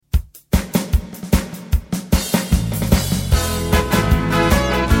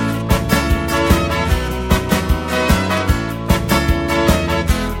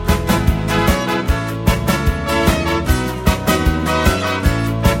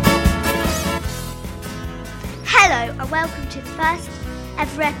welcome to the first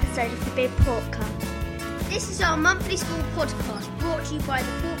ever episode of the Big Portcast. This is our monthly school podcast brought to you by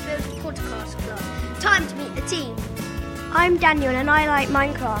the Portfield Podcast Club. Time to meet the team. I'm Daniel and I like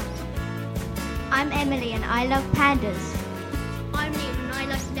Minecraft. I'm Emily and I love pandas. I'm Liam and I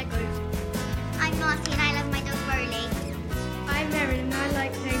like Legos. I'm Marcy and I love my dog Rolly. I'm Erin and I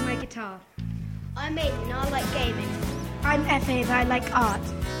like playing my guitar. I'm Aiden and I like gaming. I'm Effie and I like art.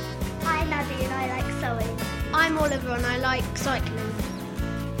 I'm Abby and I like sewing. I'm Oliver and I like cycling.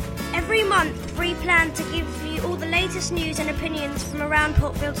 Every month we plan to give you all the latest news and opinions from around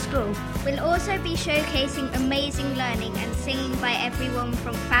Portfield School. We'll also be showcasing amazing learning and singing by everyone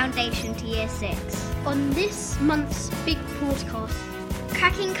from Foundation to Year 6. On this month's Big Portcast,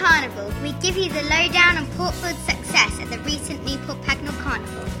 Cracking Carnival, we give you the lowdown on Portfield's success at the recent Newport Pagnell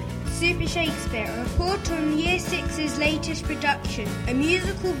Carnival. Super Shakespeare, a report on Year 6's latest production, a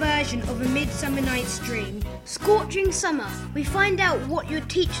musical version of A Midsummer Night's Dream. Scorching Summer, we find out what your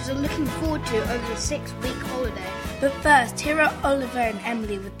teachers are looking forward to over the 6-week holiday. But first, here are Oliver and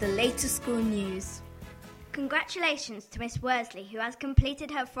Emily with the latest school news. Congratulations to Miss Worsley, who has completed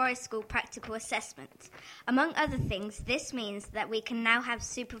her Forest School practical assessment. Among other things, this means that we can now have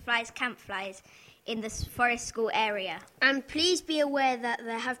superflies campflies in the Forest School area. And please be aware that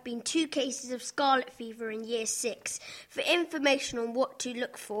there have been 2 cases of scarlet fever in Year 6. For information on what to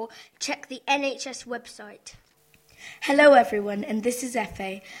look for, check the NHS website. Hello everyone, and this is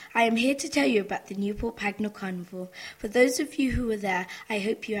Effie. I am here to tell you about the Newport Pagnell Carnival. For those of you who were there, I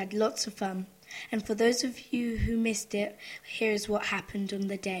hope you had lots of fun. And for those of you who missed it, here is what happened on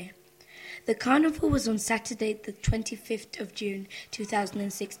the day. The carnival was on Saturday the 25th of June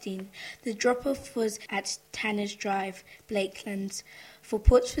 2016. The drop-off was at Tanner's Drive, Blakelands. For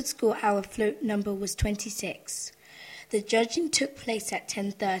Portsford School, our float number was 26. The judging took place at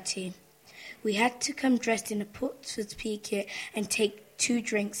 10:30. We had to come dressed in a Portsford PE kit and take 2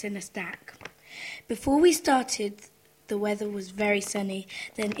 drinks and a snack. Before we started, the weather was very sunny.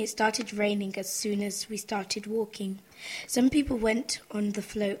 Then it started raining as soon as we started walking. Some people went on the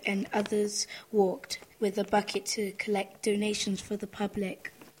float and others walked with a bucket to collect donations for the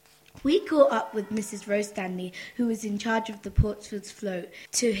public. We caught up with Mrs. Rose Stanley, who was in charge of the Portsford's float,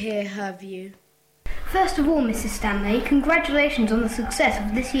 to hear her view. First of all, Mrs. Stanley, congratulations on the success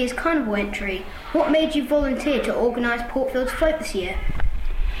of this year's carnival entry. What made you volunteer to organise Portfield's float this year?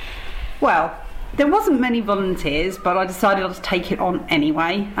 Well, there wasn't many volunteers, but I decided I'd take it on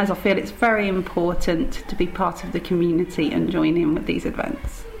anyway, as I feel it's very important to be part of the community and join in with these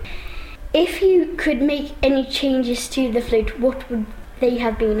events. If you could make any changes to the float, what would they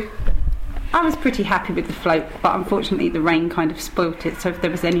have been? I was pretty happy with the float, but unfortunately the rain kind of spoilt it, so if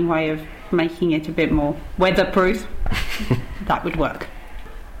there was any way of making it a bit more weatherproof, that would work.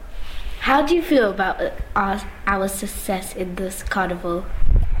 How do you feel about our success in this carnival?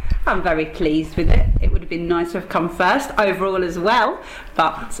 I'm very pleased with it. It would have been nice to have come first overall as well,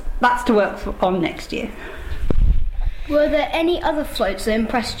 but that's to work on next year. Were there any other floats that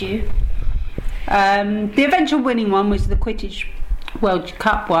impressed you? The eventual winning one was the Quidditch World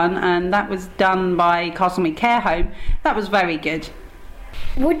Cup one, and that was done by Castlemead Care Home. That was very good.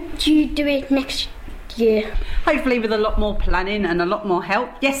 Would you do it next year? Hopefully with a lot more planning and a lot more help.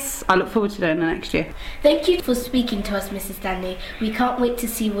 Yes, I look forward to doing it next year. Thank you for speaking to us, Mrs. Stanley. We can't wait to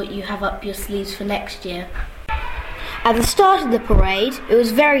see what you have up your sleeves for next year. At the start of the parade, it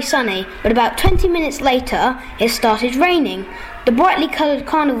was very sunny, but about 20 minutes later, it started raining. The brightly coloured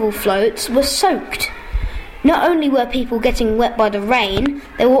carnival floats were soaked. Not only were people getting wet by the rain,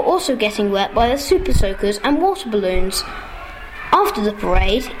 they were also getting wet by the super soakers and water balloons. After the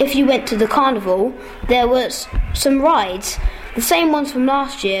parade, if you went to the carnival, there was some rides, the same ones from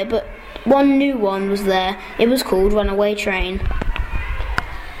last year, but one new one was there. It was called Runaway Train.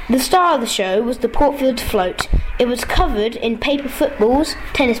 The star of the show was the Portfield float. It was covered in paper footballs,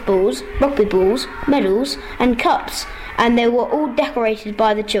 tennis balls, rugby balls, medals and cups, and they were all decorated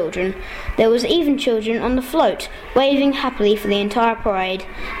by the children. There was even children on the float, waving happily for the entire parade.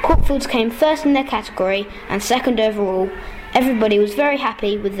 Portfields came first in their category and second overall. Everybody was very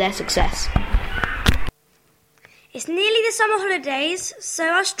happy with their success. It's nearly the summer holidays,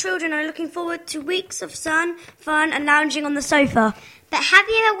 so us children are looking forward to weeks of sun, fun and lounging on the sofa. But have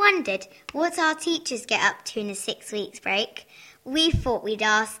you ever wondered what our teachers get up to in a 6 weeks break? We thought we'd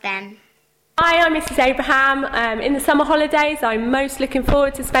ask them. Hi, I'm Mrs. Abraham. In the summer holidays, I'm most looking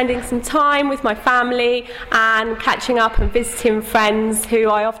forward to spending some time with my family and catching up and visiting friends who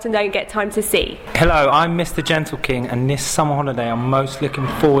I often don't get time to see. Hello, I'm Mr. Gentle King, and this summer holiday I'm most looking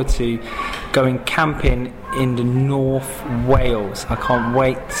forward to going camping in the North Wales. I can't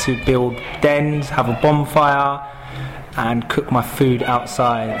wait to build dens, have a bonfire, and cook my food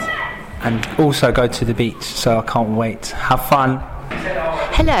outside and also go to the beach, so I can't wait. Have fun.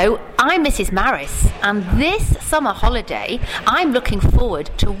 Hello, I'm Mrs. Maris, and this summer holiday I'm looking forward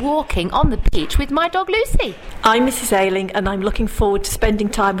to walking on the beach with my dog Lucy. I'm Mrs. Ailing, and I'm looking forward to spending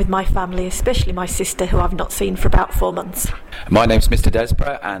time with my family, especially my sister, who I've not seen for about 4 months. My name's Mr.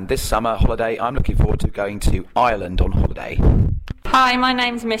 Desborough, and this summer holiday I'm looking forward to going to Ireland on holiday. Hi, my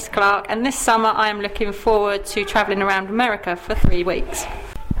name's Miss Clark, and this summer I am looking forward to travelling around America for 3 weeks.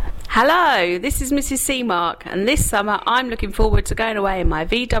 Hello, this is Mrs. Seamark, and this summer I'm looking forward to going away in my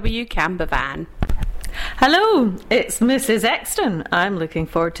VW camper van. Hello, it's Mrs. Exton. I'm looking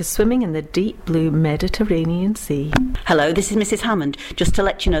forward to swimming in the deep blue Mediterranean Sea. Hello, this is Mrs. Hammond. Just to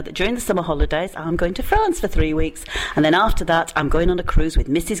let you know that during the summer holidays I'm going to France for 3 weeks, and then after that I'm going on a cruise with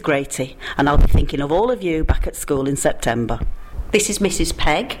Mrs. Grady, and I'll be thinking of all of you back at school in September. This is Mrs.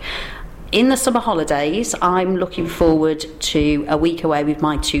 Pegg. In the summer holidays, I'm looking forward to a week away with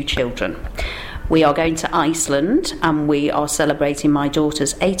my 2 children. We are going to Iceland, and we are celebrating my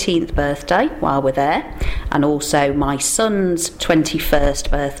daughter's 18th birthday while we're there, and also my son's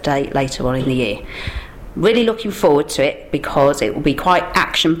 21st birthday later on in the year. Really looking forward to it because it will be quite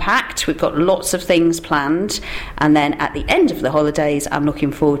action-packed. We've got lots of things planned, and then at the end of the holidays I'm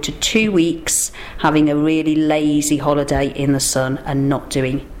looking forward to 2 weeks having a really lazy holiday in the sun and not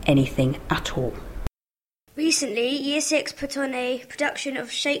doing anything at all. Recently, Year 6 put on a production of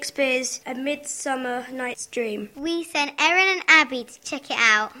Shakespeare's A Midsummer Night's Dream. We sent Erin and Abby to check it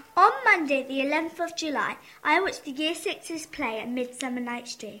out. On Monday, the 11th of July, I watched the Year 6's play A Midsummer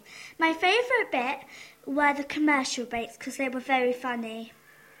Night's Dream. My favourite bit were the commercial breaks because they were very funny.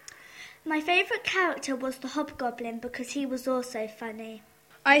 My favourite character was the Hobgoblin because he was also funny.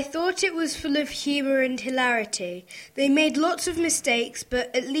 I thought it was full of humour and hilarity. They made lots of mistakes, but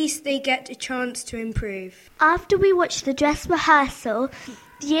at least they get a chance to improve. After we watched the dress rehearsal,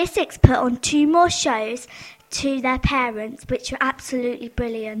 the Year 6 put on 2 more shows to their parents, which were absolutely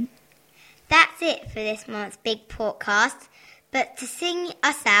brilliant. That's it for this month's Big Portcast. But to sing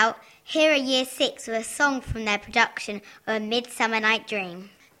us out, here are Year 6 with a song from their production of A Midsummer Night Dream.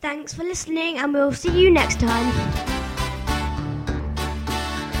 Thanks for listening, and we'll see you next time.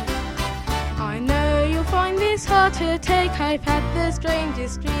 I know you'll find this hard to take. I've had the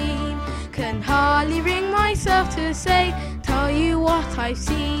strangest dream. Can hardly bring myself to say, tell you what I've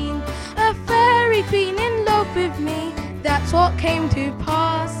seen. A fairy queen in love with me, that's what came to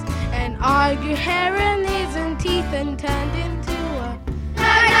pass. And I grew hair and ears and teeth and turned into a...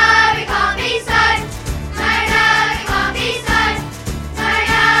 No, it can't be so. No, it can't be so. No,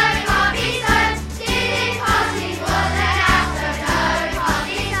 it can't be so. Did it pass before the house? No, it can't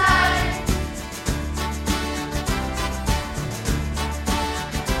be so.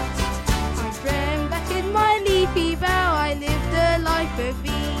 I dreamt back in my leafy bough, I lived a life of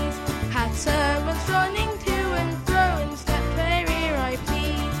ease. Had servants running to and fro and stepped where'er I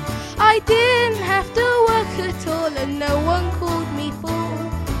pleased. I didn't have to work at all and no one called me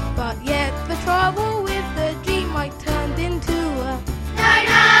fool. But yet the trouble with the dream I turned into a... No,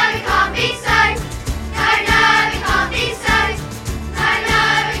 it can't be so. No, it can't be so. No,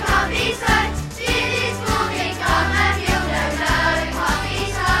 it can't be so. Did this fool become a hill? No, it can't be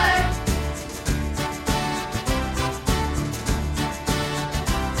so.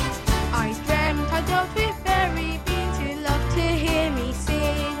 I dreamt I danced with fairy beings who loved to hear me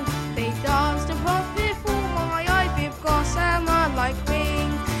sing. They danced above before my eyes with gossamer like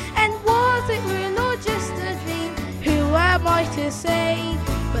wings. And was it real or just a dream? Who am I to say?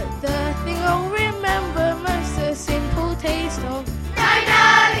 But the thing I'll remember most, a simple taste of